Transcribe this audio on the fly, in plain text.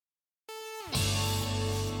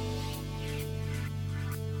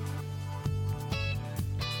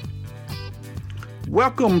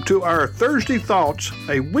Welcome to our Thursday Thoughts,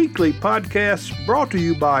 a weekly podcast brought to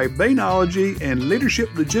you by Bainology and Leadership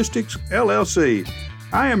Logistics, LLC.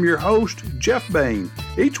 I am your host, Jeff Bain.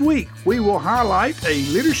 Each week, we will highlight a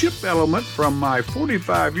leadership element from my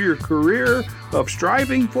 45-year career of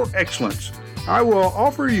striving for excellence. I will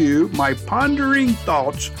offer you my pondering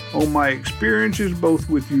thoughts on my experiences both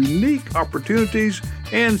with unique opportunities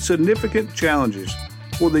and significant challenges.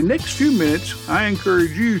 For the next few minutes, I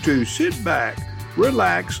encourage you to sit back,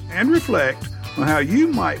 relax, and reflect on how you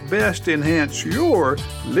might best enhance your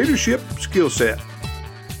leadership skill set.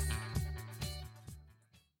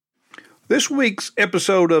 This week's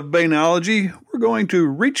episode of Bainology, we're going to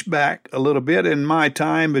reach back a little bit in my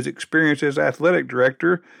time as experience as athletic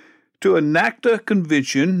director to a NACDA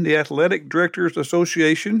convention, the Athletic Directors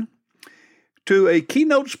Association, to a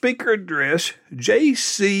keynote speaker address,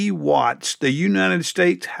 J.C. Watts, the United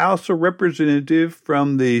States House of Representative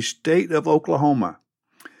from the state of Oklahoma.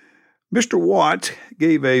 Mr. Watts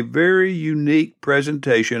gave a very unique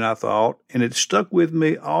presentation, I thought, and it stuck with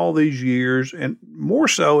me all these years, and more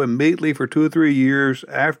so immediately for 2 or 3 years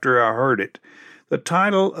after I heard it. The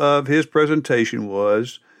title of his presentation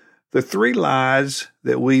was The Three Lives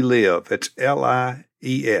That We Live. It's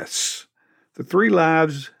L-I-E-S. The Three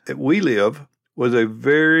Lives That We Live was a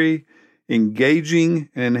very engaging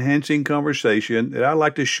and enhancing conversation that I'd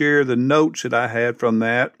like to share the notes that I had from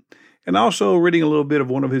that, and also reading a little bit of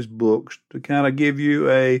one of his books to kind of give you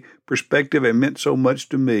a perspective that meant so much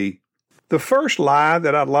to me. The first lie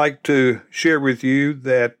that I'd like to share with you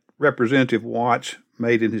that Representative Watts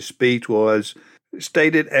made in his speech was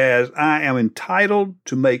stated as, I am entitled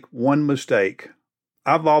to make one mistake.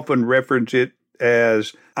 I've often referenced it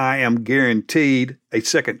as I am guaranteed a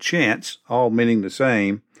second chance, all meaning the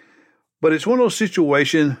same. But it's one of those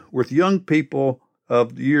situations with young people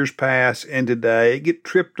of years past and today get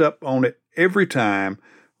tripped up on it every time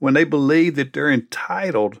when they believe that they're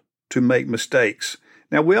entitled to make mistakes.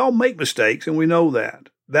 Now, we all make mistakes, and we know that.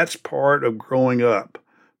 That's part of growing up.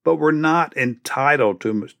 But we're not entitled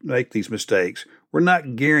to make these mistakes. We're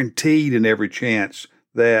not guaranteed in every chance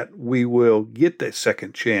that we will get that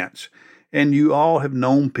second chance. And you all have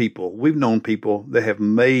known people, we've known people that have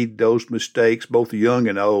made those mistakes, both young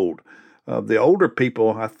and old. The older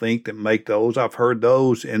people, I think, that make those, I've heard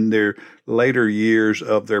those in their later years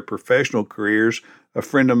of their professional careers. A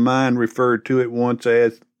friend of mine referred to it once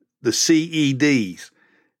as the CEDs.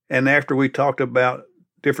 And after we talked about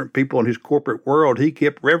different people in his corporate world, he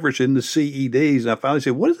kept referencing the CEDs. And I finally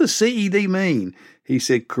said, what does the CED mean? He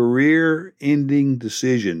said, career-ending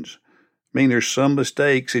decisions. I mean, there's some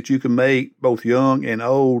mistakes that you can make, both young and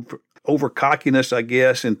old, over cockiness, I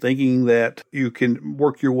guess, and thinking that you can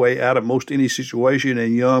work your way out of most any situation,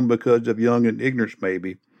 and young because of young and ignorance,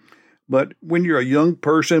 maybe. But when you're a young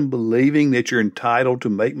person believing that you're entitled to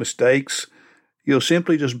make mistakes, you'll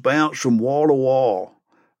simply just bounce from wall to wall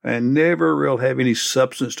and never really have any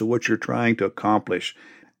substance to what you're trying to accomplish.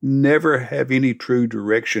 Never have any true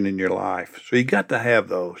direction in your life. So you got to have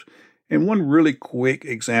those. And one really quick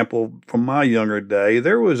example from my younger day,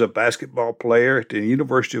 there was a basketball player at the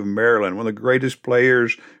University of Maryland, one of the greatest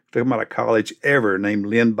players talking about a college ever, named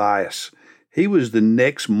Len Bias. He was the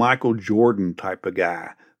next Michael Jordan type of guy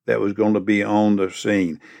that was going to be on the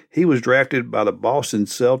scene. He was drafted by the Boston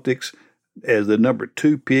Celtics as the number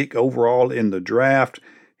 2 pick overall in the draft.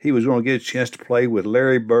 He was going to get a chance to play with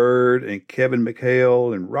Larry Bird and Kevin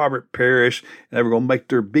McHale and Robert Parrish, and they were going to make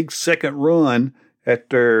their big second run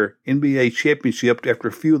at their NBA championship after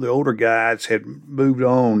a few of the older guys had moved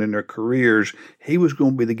on in their careers. He was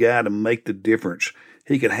going to be the guy to make the difference.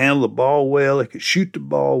 He could handle the ball well. He could shoot the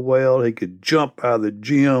ball well. He could jump out of the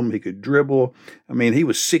gym. He could dribble. I mean, he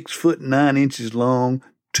was 6'9" long,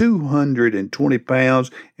 220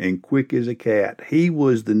 pounds, and quick as a cat. He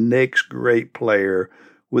was the next great player,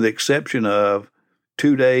 with the exception of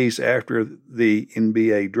 2 days after the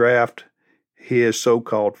NBA draft. His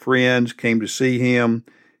so-called friends came to see him.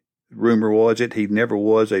 Rumor was that he never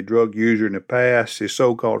was a drug user in the past. His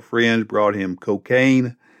so-called friends brought him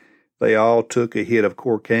cocaine. They all took a hit of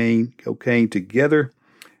cocaine together,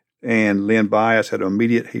 and Len Bias had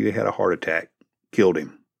he had a heart attack, killed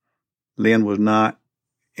him. Len was not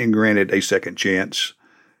granted a second chance.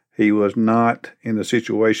 He was not in a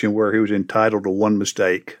situation where he was entitled to one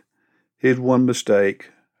mistake. His one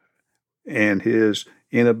mistake and his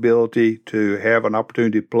inability to have an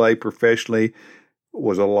opportunity to play professionally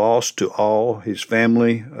was a loss to all his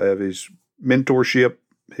family, of his mentorship,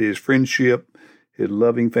 his friendship, his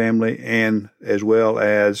loving family, and as well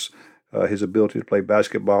as his ability to play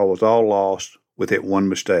basketball was all lost with that one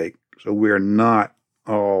mistake. So we are not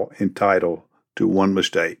all entitled to one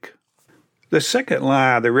mistake. The second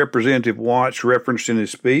lie the Representative Watts referenced in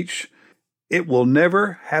his speech, "It will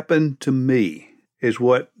never happen to me," is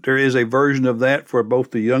what there is a version of that for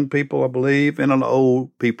both the young people, I believe, and the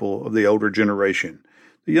old people of the older generation.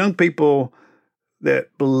 The young people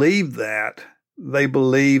that believe that, they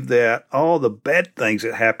believe that all the bad things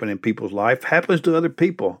that happen in people's life happens to other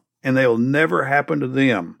people, and they'll never happen to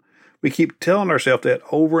them. We keep telling ourselves that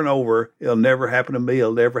over and over, it'll never happen to me,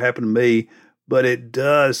 it'll never happen to me, but it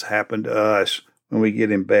does happen to us when we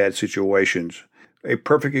get in bad situations. A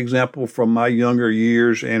perfect example from my younger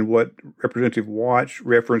years and what Representative Watts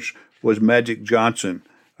referenced was Magic Johnson.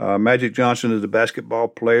 Magic Johnson is the basketball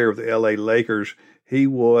player of the LA Lakers. He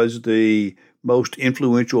was the most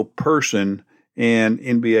influential person in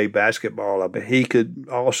NBA basketball. I mean, he could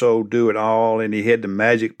also do it all, and he had the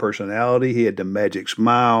magic personality. He had the magic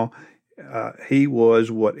smile. He was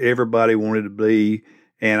what everybody wanted to be,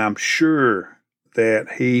 and I'm sure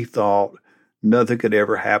that he thought nothing could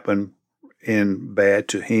ever happen in bad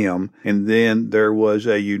to him. And then there was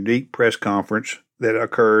a unique press conference that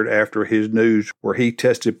occurred after his news where he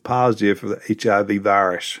tested positive for the HIV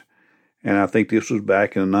virus. And I think this was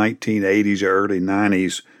back in the 1980s or early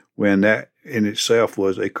 90s when that in itself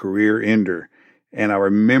was a career ender. And I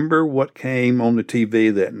remember what came on the TV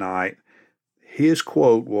that night. His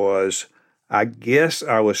quote was, "I guess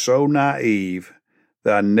I was so naive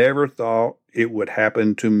that I never thought it would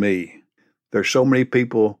happen to me." There's so many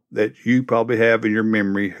people that you probably have in your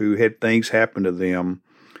memory who had things happen to them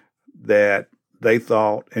that they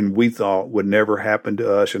thought and we thought would never happen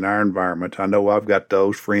to us in our environment. I know I've got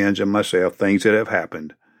those friends and myself, things that have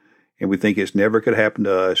happened, and we think it's never could happen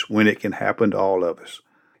to us when it can happen to all of us.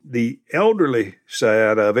 The elderly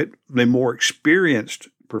side of it, the more experienced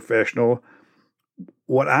professional,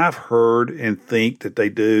 what I've heard and think that they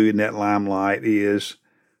do in that limelight is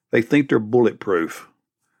they think they're bulletproof.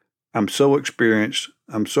 I'm so experienced.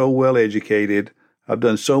 I'm so well educated. I've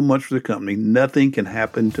done so much for the company. Nothing can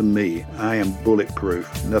happen to me. I am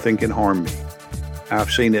bulletproof. Nothing can harm me.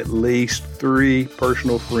 I've seen at least 3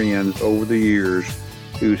 personal friends over the years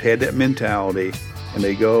who's had that mentality, and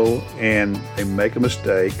they go and they make a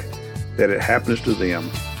mistake that it happens to them.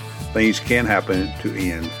 Things can happen to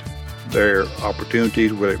end. There are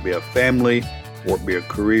opportunities, whether it be a family or it be a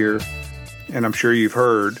career. And I'm sure you've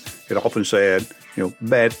heard it often said,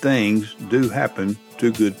 bad things do happen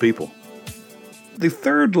to good people. The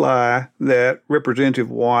third lie that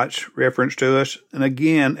Representative Watts referenced to us, and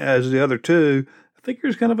again, as the other two, I think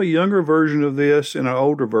there's kind of a younger version of this and an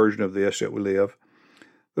older version of this that we live.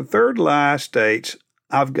 The third lie states,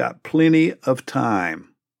 "I've got plenty of time."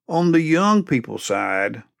 On the young people's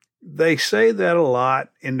side, they say that a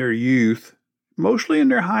lot in their youth, mostly in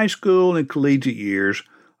their high school and collegiate years.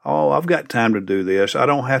 "Oh, I've got time to do this. I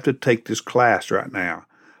don't have to take this class right now.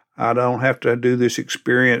 I don't have to do this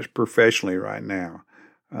experience professionally right now.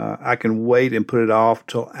 I can wait and put it off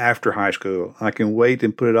till after high school. I can wait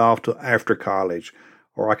and put it off till after college,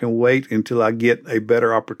 or I can wait until I get a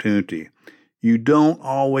better opportunity." You don't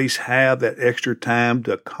always have that extra time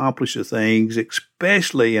to accomplish the things,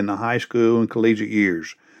 especially in the high school and collegiate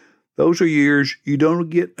years. Those are years you don't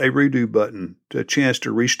get a redo button, a chance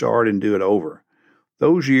to restart and do it over.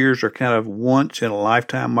 Those years are kind of once in a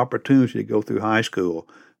lifetime opportunity to go through high school.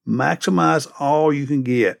 Maximize all you can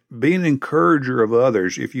get. Be an encourager of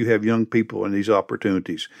others if you have young people in these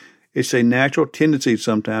opportunities. It's a natural tendency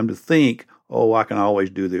sometimes to think, "Oh, I can always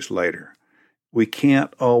do this later." We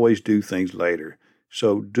can't always do things later.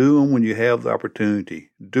 So do them when you have the opportunity.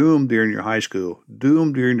 Do them during your high school. Do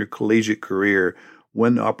them during your collegiate career.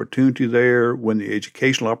 When the opportunity is there, when the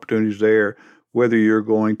educational opportunity is there, whether you're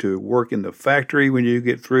going to work in the factory when you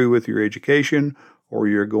get through with your education, or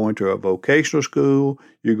you're going to a vocational school,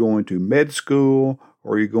 you're going to med school,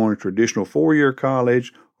 or you're going to traditional 4-year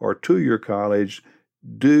college or 2-year college,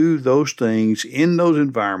 do those things in those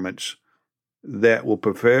environments that will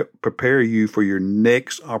prepare you for your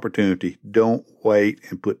next opportunity. Don't wait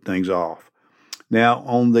and put things off. Now,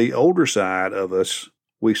 on the older side of us,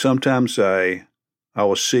 we sometimes say, "I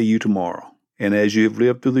will see you tomorrow." And as you've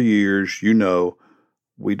lived through the years,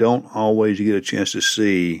 we don't always get a chance to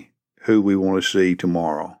see who we want to see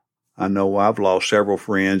tomorrow. I know I've lost several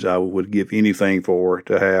friends I would give anything for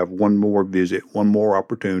to have one more visit, one more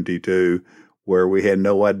opportunity to where we had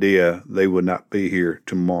no idea they would not be here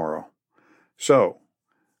tomorrow. So,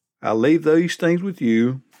 I'll leave these things with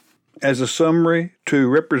you as a summary to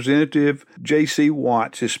Representative J.C.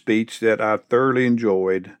 Watts' speech that I thoroughly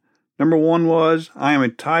enjoyed. Number 1 was, "I am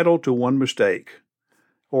entitled to one mistake."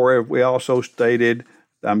 Or as we also stated,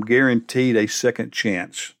 "I'm guaranteed a second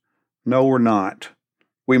chance." No, we're not.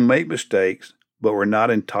 We make mistakes, but we're not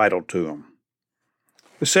entitled to them.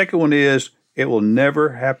 The second one is, it will never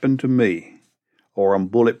happen to me, or I'm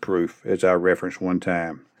bulletproof, as I referenced one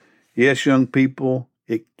time. Yes, young people,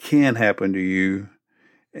 it can happen to you.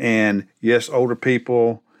 And yes, older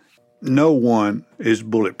people, no one is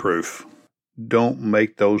bulletproof. Don't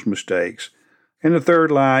make those mistakes. And the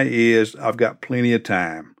third lie is, I've got plenty of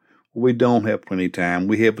time. We don't have plenty of time.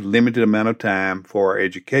 We have a limited amount of time for our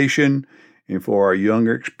education and for our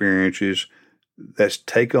younger experiences. Let's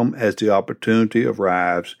take them as the opportunity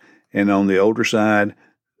arrives. And on the older side,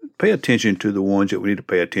 pay attention to the ones that we need to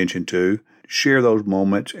pay attention to. Share those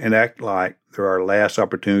moments and act like they're our last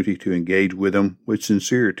opportunity to engage with them with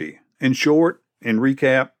sincerity. In short, in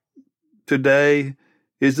recap, today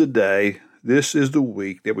is the day, this is the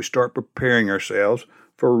week that we start preparing ourselves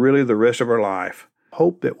for really the rest of our life.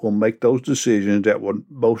 Hope that we'll make those decisions that will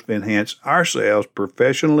both enhance ourselves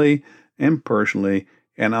professionally and personally,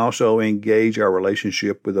 and also engage our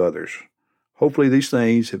relationship with others. Hopefully these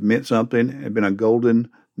things have meant something and been a golden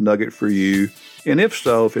nugget for you. And if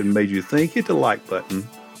so, if it made you think, hit the like button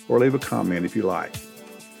or leave a comment if you like.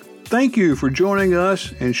 Thank you for joining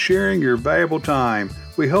us and sharing your valuable time.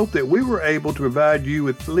 We hope that we were able to provide you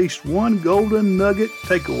with at least one golden nugget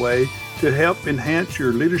takeaway to help enhance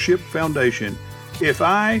your leadership foundation. If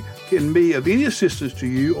I can be of any assistance to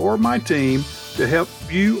you or my team to help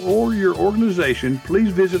you or your organization,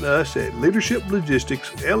 please visit us at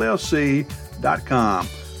leadershiplogisticsllc.com.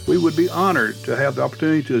 We would be honored to have the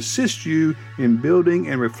opportunity to assist you in building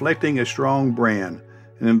and reflecting a strong brand.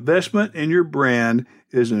 An investment in your brand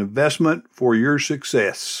is an investment for your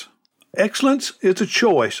success. Excellence is a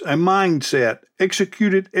choice, a mindset,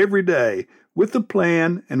 executed every day with a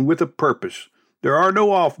plan and with a purpose. There are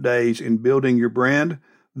no off days in building your brand.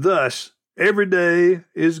 Thus, every day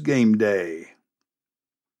is game day.